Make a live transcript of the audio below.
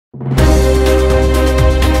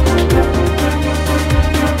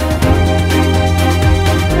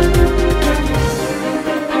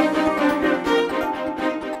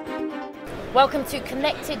Welcome to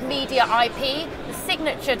Connected Media IP, the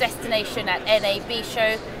signature destination at NAB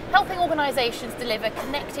Show, helping organisations deliver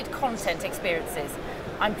connected content experiences.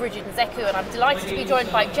 I'm Bridget Nzeku and I'm delighted to be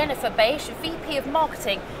joined by Jennifer Baisch, VP of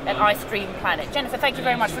Marketing at iStream Planet. Jennifer, thank you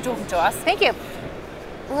very much for talking to us. Thank you.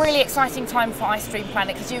 Really exciting time for iStream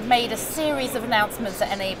Planet because you've made a series of announcements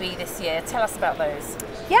at NAB this year. Tell us about those.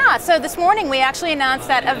 Yeah, so this morning we actually announced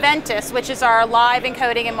that Aventus, which is our live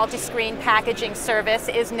encoding and multi-screen packaging service,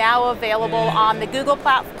 is now available on the Google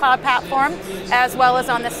Cloud platform as well as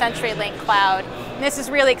on the CenturyLink Cloud. And this is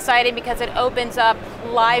really exciting because it opens up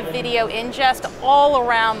live video ingest all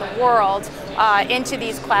around the world into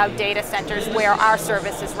these cloud data centers where our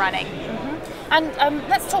service is running. And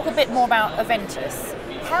let's talk a bit more about Aventus.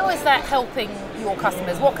 How is that helping your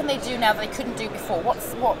customers? What can they do now that they couldn't do before?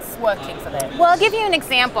 What's working for them? Well, I'll give you an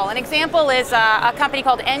example. An example is a company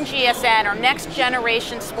called NGSN, or Next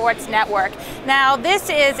Generation Sports Network. Now, this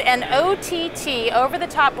is an OTT,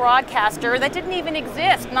 over-the-top broadcaster that didn't even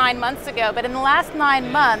exist 9 months ago, but in the last 9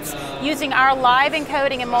 months, using our live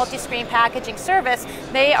encoding and multi-screen packaging service,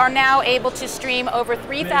 they are now able to stream over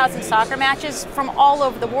 3,000 soccer matches from all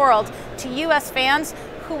over the world to US fans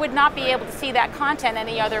who would not be able to see that content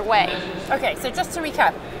any other way. Okay, so just to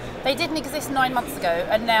recap, they didn't exist 9 months ago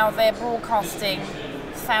and now they're broadcasting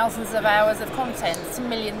thousands of hours of content to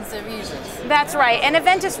millions of users. That's right, and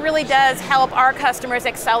Aventus really does help our customers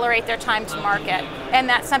accelerate their time to market, and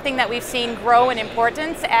that's something that we've seen grow in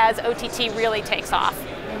importance as OTT really takes off.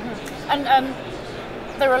 And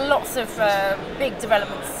there are lots of big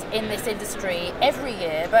developments in this industry every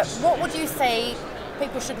year, but what would you say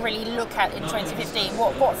people should really look at in 2015?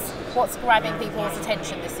 What's grabbing people's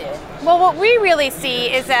attention this year? Well, what we really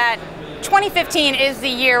see is that 2015 is the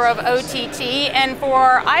year of OTT, and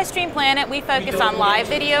for iStream Planet, we focus on live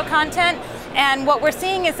video content. And what we're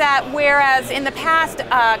seeing is that whereas in the past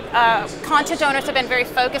content owners have been very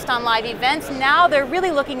focused on live events, now they're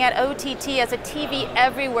really looking at OTT as a TV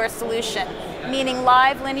everywhere solution, meaning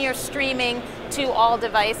live linear streaming to all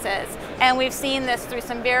devices. And we've seen this through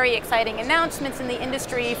some very exciting announcements in the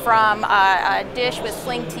industry, from Dish with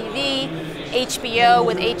Sling TV, HBO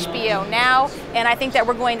with HBO Now, and I think that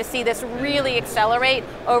we're going to see this really accelerate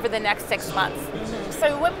over the next 6 months.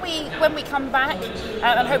 So when we come back,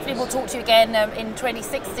 and hopefully we'll talk to you again in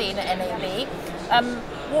 2016 at NAB,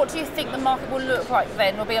 what do you think the market will look like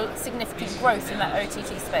then? Will be a significant growth in that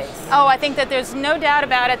OTT space? Oh, I think that there's no doubt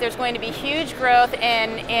about it. There's going to be huge growth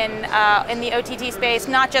in the OTT space,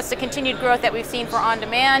 not just the continued growth that we've seen for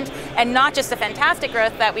on-demand, and not just the fantastic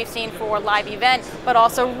growth that we've seen for live event, but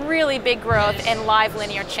also really big growth in live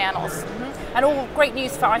linear channels. And all great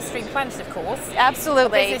news for iStream Planet, of course.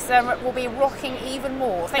 Absolutely. The business will be rocking even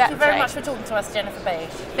more. Thank you very much for talking to us, Jennifer Baisch.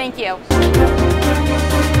 Thank you.